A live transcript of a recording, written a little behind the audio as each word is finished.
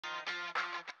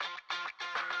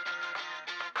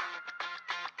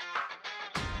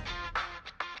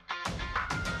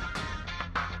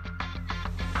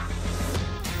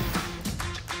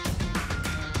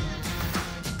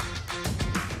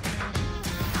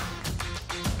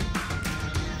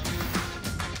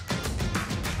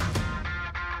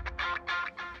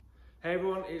Hey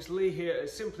everyone, it's Lee here at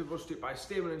Simply Rustic by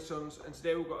Stearman & Sons, and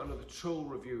today we've got another tool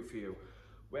review for you.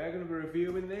 We're going to be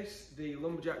reviewing the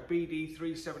Lumberjack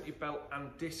BD370 belt and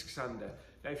disc sander.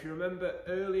 Now if you remember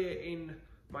earlier in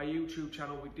my YouTube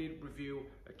channel we did review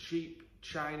a cheap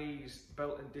Chinese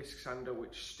belt and disc sander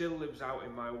which still lives out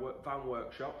in my van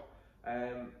workshop.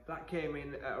 That came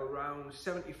in at around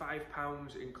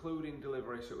 £75 including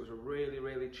delivery, so it was a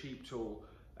really cheap tool,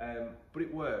 but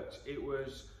it worked. It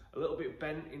was a little bit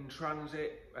bent in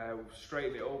transit,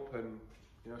 straightened it up and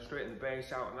straightened the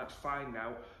base out, and that's fine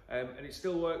now. And it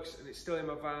still works, and it's still in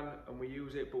my van, and we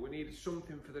use it. But we needed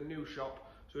something for the new shop,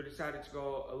 so we decided to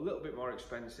go a little bit more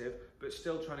expensive, but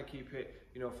still trying to keep it,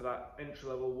 for that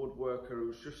entry-level woodworker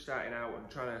who's just starting out and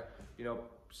trying to,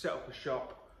 set up a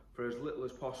shop for as little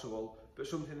as possible, but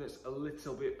something that's a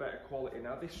little bit better quality.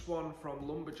 Now this one from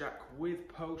Lumberjack with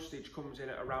postage comes in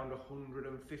at around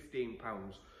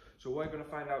 £115. So we're going to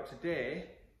find out today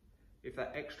if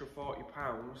that extra £40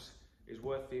 is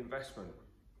worth the investment.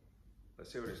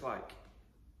 Let's see what it's like.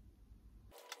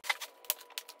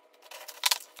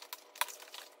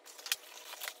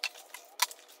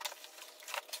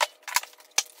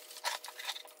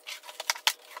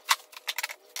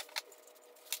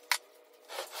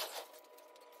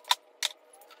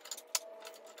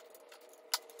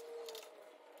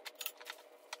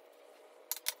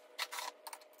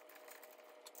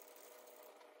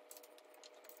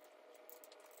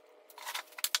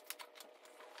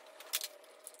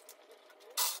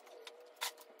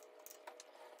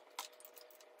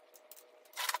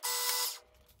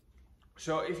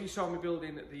 So if you saw me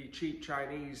building the cheap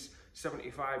Chinese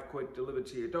 75 quid delivered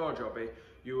to your door jobby,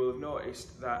 you will have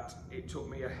noticed that it took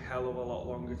me a hell of a lot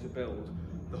longer to build.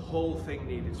 The whole thing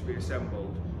needed to be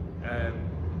assembled.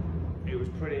 It was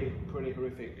pretty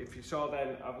horrific. If you saw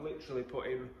then, I've literally put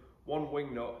in one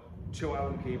wing nut, 2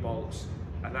 Allen key bolts,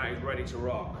 and that is ready to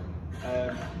rock.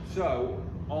 So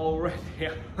already,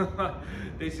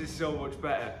 this is so much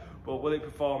better, but will it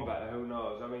perform better? Who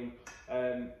knows? I mean,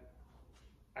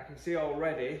 I can see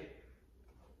already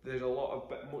there's a lot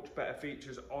of much better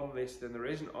features on this than there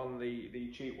isn't on the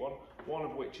cheap one. One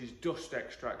of which is dust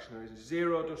extraction. There is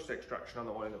zero dust extraction on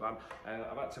the one in the van.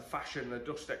 I've had to fashion a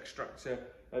dust extractor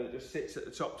that just sits at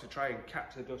the top to try and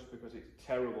catch the dust because it's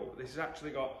terrible. But this has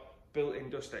actually got built-in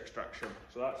dust extraction.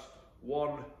 So that's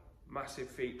one massive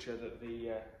feature that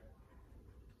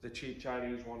the cheap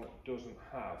Chinese one doesn't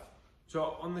have.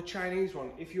 So on the Chinese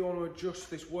one, if you want to adjust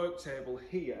this work table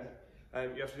here,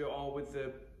 you have to do it all with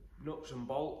the nuts and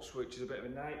bolts, which is a bit of a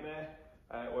nightmare,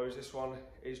 whereas this one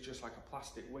is just like a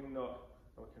plastic wing nut,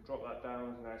 and we can drop that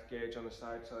down. There's a nice gauge on the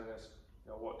side telling us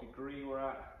what degree we're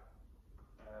at.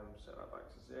 Set that back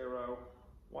to 0,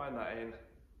 wind that in.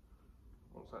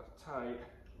 Once that's tight,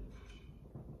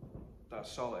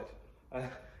 that's solid.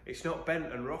 It's not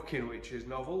bent and rocking, which is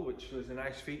novel, which was a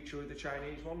nice feature with the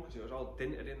Chinese one because it was all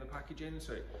dinted in the packaging,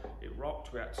 so it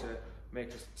rocked. We had to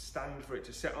make a stand for it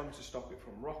to sit on to stop it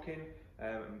from rocking,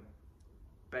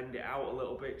 bend it out a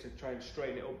little bit to try and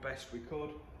straighten it up best we could.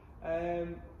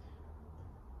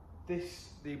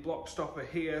 The block stopper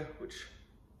here, which is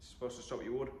supposed to stop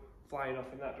your wood flying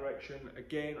off in that direction,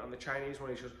 again on the Chinese one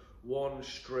it's just one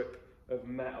strip of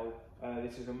metal.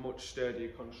 This is a much sturdier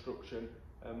construction,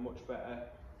 much better.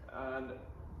 And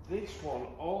this one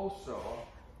also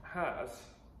has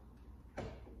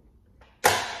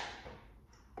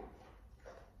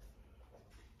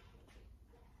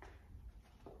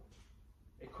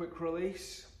quick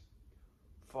release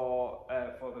for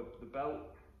the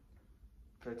belt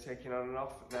for taking on and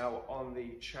off. Now on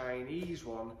the Chinese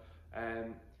one,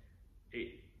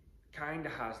 it kind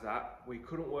of has that. We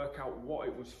couldn't work out what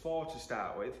it was for to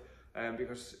start with,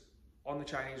 because on the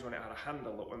Chinese one it had a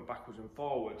handle that went backwards and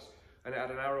forwards, and it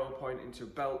had an arrow pointing to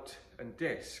belt and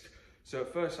disc. So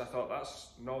at first I thought that's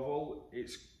novel.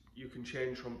 You can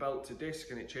change from belt to disc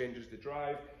and it changes the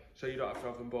drive, so you don't have to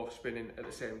have them both spinning at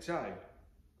the same time.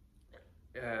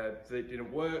 They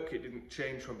didn't work, it didn't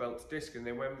change from belt to disc, and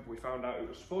then when we found out it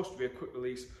was supposed to be a quick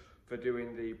release for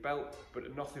doing the belt,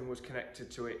 but nothing was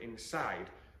connected to it inside,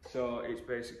 so it's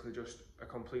basically just a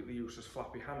completely useless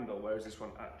flappy handle, whereas this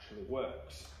one actually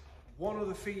works. One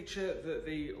other feature that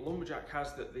the Lumberjack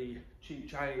has that the cheap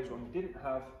Chinese one didn't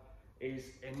have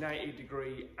is a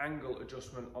 90-degree angle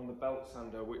adjustment on the belt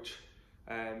sander, which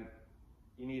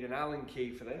you need an Allen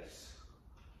key for this,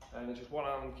 and there's just one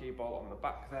Allen key bolt on the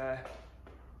back there.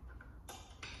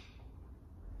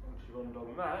 Once you've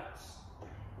undone that,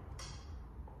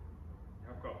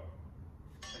 I've got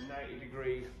a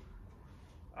 90-degree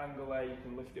angle there. You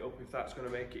can lift it up if that's going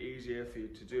to make it easier for you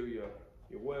to do your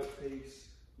workpiece.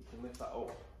 You can lift that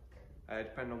up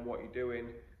depending on what you're doing.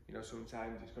 You know,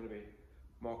 sometimes it's going to be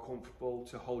more comfortable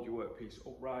to hold your workpiece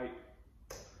upright.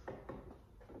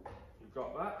 You've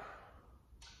got that.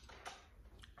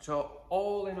 So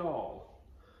all in all,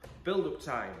 build-up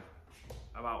time,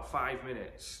 about 5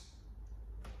 minutes.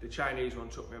 The Chinese one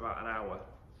took me about an hour.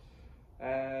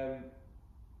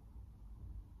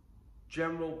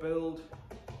 General build,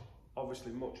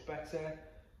 obviously much better.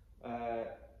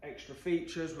 Extra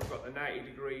features, we've got the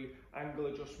 90-degree angle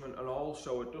adjustment and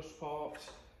also a dust port.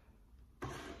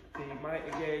 The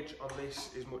mitre gauge on this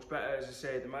is much better. As I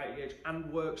say, the mitre gauge and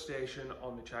workstation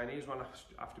on the Chinese one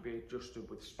have to be adjusted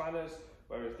with spanners,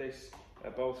 whereas this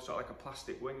are both sort of like a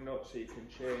plastic wing nut, so you can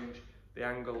change the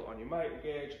angle on your mitre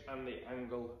gauge and the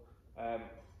angle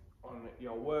on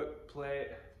your work plate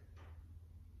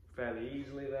fairly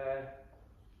easily there.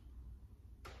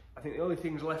 I think the only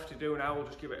things left to do now, we'll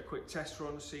just give it a quick test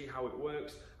run, see how it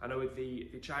works. I know with the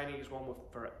Chinese one, we're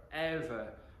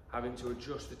forever having to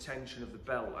adjust the tension of the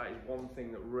belt. That is one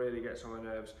thing that really gets on my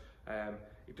nerves.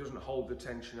 It doesn't hold the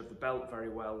tension of the belt very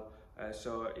well.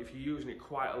 So if you're using it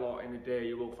quite a lot in a day,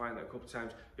 you will find that a couple of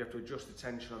times you have to adjust the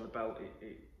tension on the belt.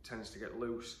 It tends to get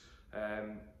loose.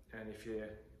 And if you're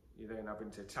then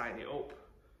having to tighten it up.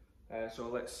 So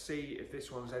let's see if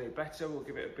this one's any better. We'll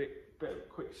give it a bit of a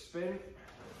quick spin.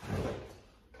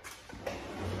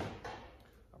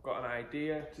 I've got an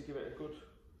idea to give it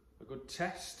a good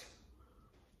test.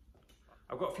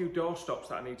 I've got a few door stops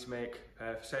that I need to make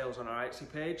for sales on our Etsy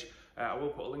page. I will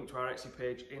put a link to our Etsy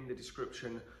page in the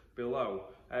description below.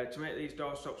 To make these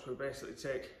door stops, we basically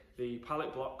take the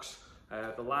pallet blocks,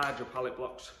 the larger pallet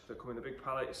blocks that come in the big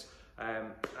pallets,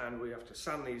 and we have to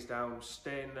sand these down,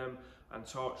 stain them and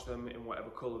torch them in whatever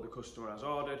colour the customer has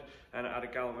ordered, and add a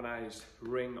galvanised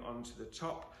ring onto the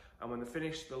top. And when they're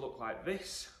finished, they look like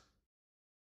this.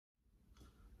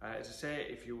 As I say,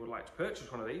 if you would like to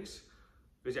purchase one of these,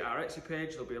 visit our Etsy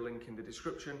page, there'll be a link in the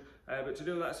description. But to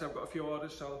do that, so I've got a few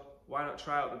orders, so why not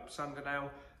try out the sander now?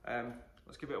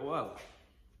 Let's give it a whirl.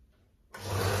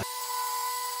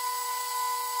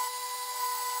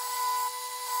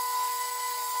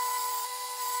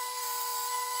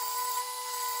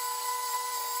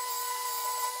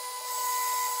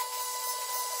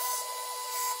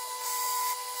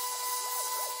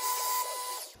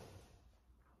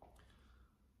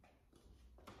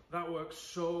 That works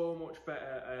so much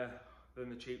better than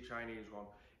the cheap Chinese one.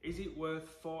 Is it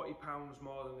worth £40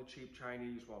 more than the cheap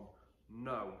Chinese one?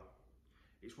 No.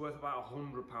 It's worth about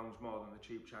 £100 more than the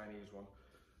cheap Chinese one.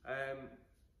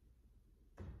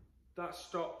 That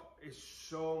stop is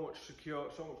so much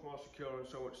more secure and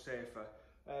so much safer.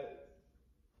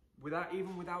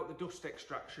 Even without the dust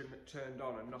extraction turned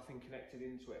on and nothing connected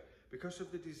into it, because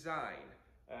of the design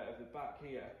of the back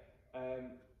here,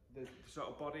 the sort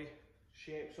of body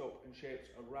shapes up and shapes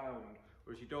around,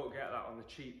 whereas you don't get that on the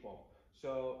cheap one.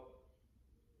 So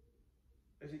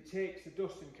as it takes the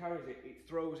dust and carries it, it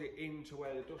throws it into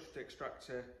where the dust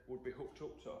extractor would be hooked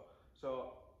up to.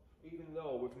 So even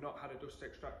though we've not had a dust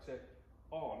extractor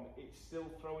on, it's still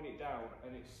throwing it down,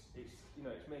 and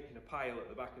it's making a pile at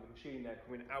the back of the machine there,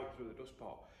 coming out through the dust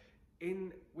pot.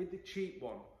 With the cheap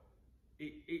one,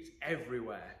 it's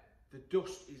everywhere. The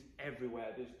dust is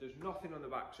everywhere. There's nothing on the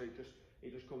back, so it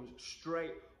just comes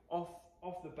straight off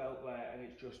the belt there, and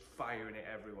it's just firing it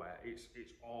everywhere.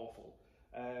 It's awful.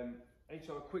 I need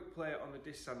to have a quick play on the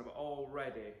disc sander, but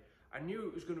already I knew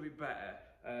it was going to be better,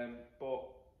 but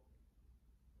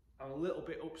I'm a little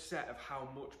bit upset of how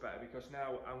much better, because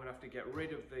now I'm going to have to get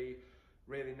rid of the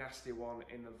really nasty one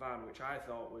in the van, which I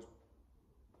thought was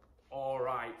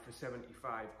alright for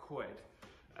 75 quid,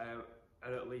 and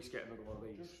at least get another one of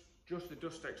these. Just the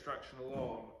dust extraction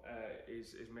alone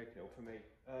is making it up for me.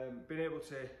 Being able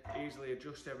to easily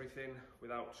adjust everything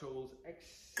without tools,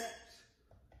 except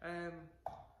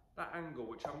that angle,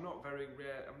 which I'm not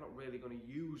really going to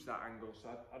use that angle, so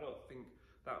I don't think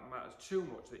that matters too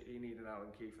much that you need an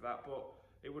Allen key for that, but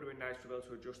it would have been nice to be able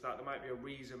to adjust that. There might be a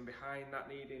reason behind that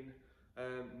needing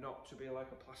not to be like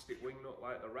a plastic wing nut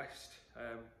like the rest.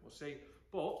 We'll see,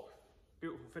 but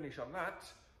beautiful finish on that.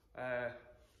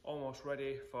 Almost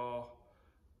ready for,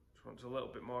 just wants a little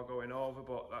bit more going over,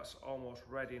 but that's almost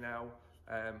ready now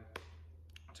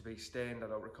to be stained. I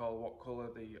don't recall what colour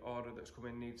the order that's come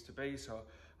in needs to be, so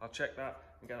I'll check that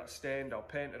and get that stained or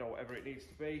painted or whatever it needs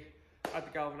to be. Add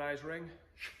the galvanised ring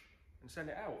and send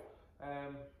it out.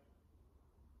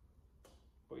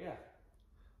 But yeah,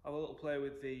 have a little play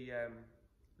with the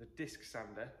disc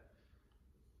sander.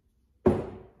 Well,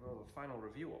 the final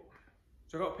review up.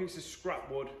 So I've got a piece of scrap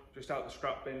wood just out the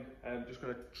scrap bin. I'm just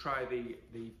going to try the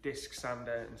disc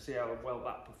sander and see how well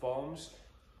that performs.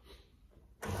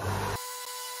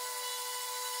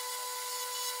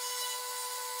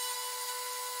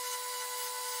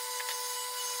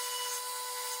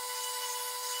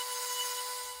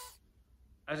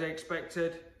 As I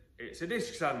expected, it's a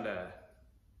disc sander.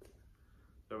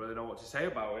 Don't really know what to say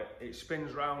about it. It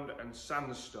spins round and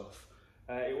sands stuff.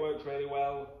 It works really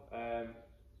well,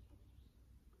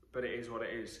 but it is what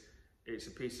it is. It's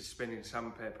a piece of spinning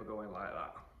sandpaper going like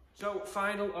that. So,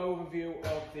 final overview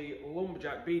of the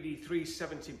Lumberjack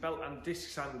BD370 belt and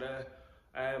disc sander.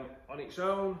 On its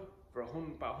own, for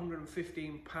about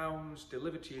 £115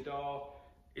 delivered to your door.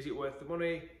 Is it worth the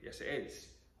money? Yes, it is.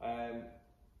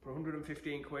 For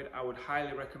 115 quid, I would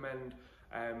highly recommend,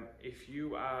 if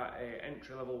you are an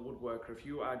entry-level woodworker, if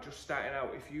you are just starting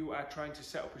out, if you are trying to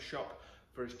set up a shop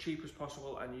for as cheap as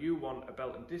possible and you want a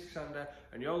belt and disc sander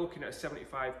and you're looking at a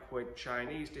 75 quid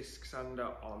Chinese disc sander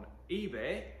on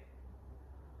eBay,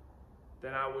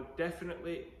 then I would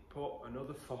definitely put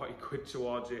another 40 quid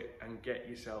towards it and get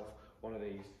yourself one of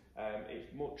these.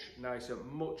 It's much nicer,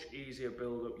 much easier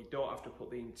build up. You don't have to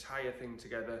put the entire thing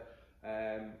together.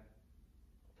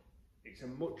 It's a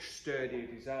much sturdier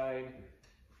design.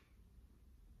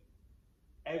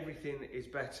 Everything is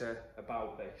better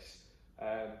about this.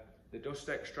 The dust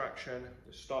extraction,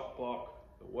 the stop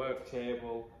block, the work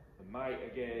table, the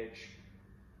mitre gauge,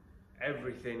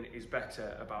 everything is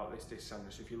better about this disc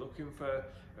sander. So if you're looking for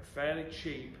a fairly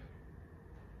cheap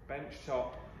bench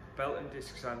top belt and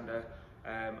disc sander,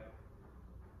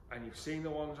 and you've seen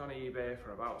the ones on eBay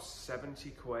for about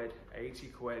 70 quid, 80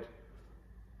 quid,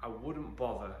 I wouldn't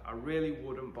bother. I really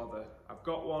wouldn't bother. I've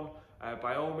got one.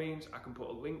 By all means, I can put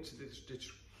a link to the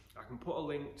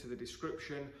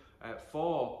description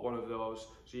for one of those,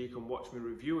 so you can watch me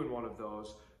reviewing one of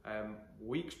those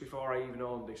weeks before I even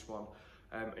owned this one.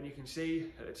 And you can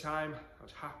see at the time I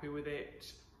was happy with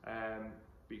it, but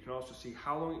you can also see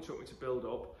how long it took me to build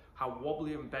up, how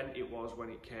wobbly and bent it was when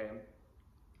it came,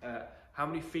 how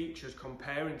many features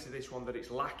comparing to this one that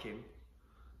it's lacking,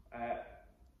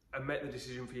 and make the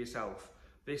decision for yourself.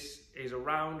 This is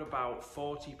around about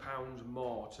 £40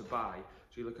 more to buy,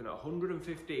 so you're looking at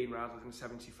 115 rather than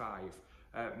 75.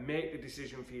 Make the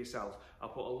decision for yourself. I'll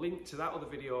put a link to that other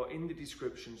video in the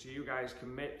description so you guys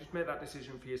can just make that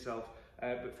decision for yourself.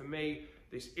 But for me,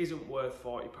 this isn't worth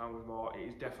 £40 more. It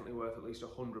is definitely worth at least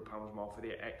 £100 more for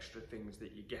the extra things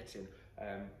that you're getting,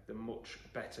 the much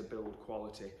better build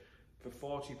quality.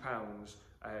 For £40,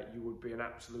 you would be an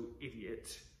absolute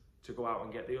idiot to go out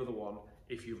and get the other one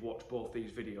if you've watched both these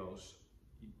videos.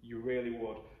 You really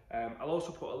would. I'll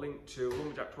also put a link to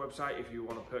Lumberjack's website if you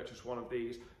want to purchase one of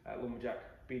these Lumberjack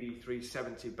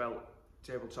BD370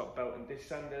 tabletop belt and disc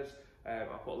sanders.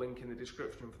 I'll put a link in the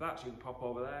description for that so you can pop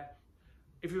over there.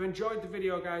 If you've enjoyed the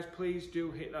video, guys, please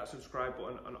do hit that subscribe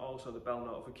button and also the bell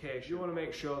notification. You want to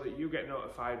make sure that you get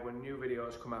notified when new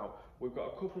videos come out. We've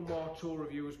got a couple more tool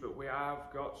reviews, but we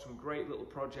have got some great little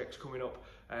projects coming up,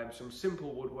 some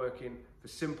simple woodworking for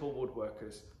simple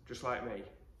woodworkers, just like me.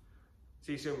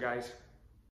 See you soon, guys.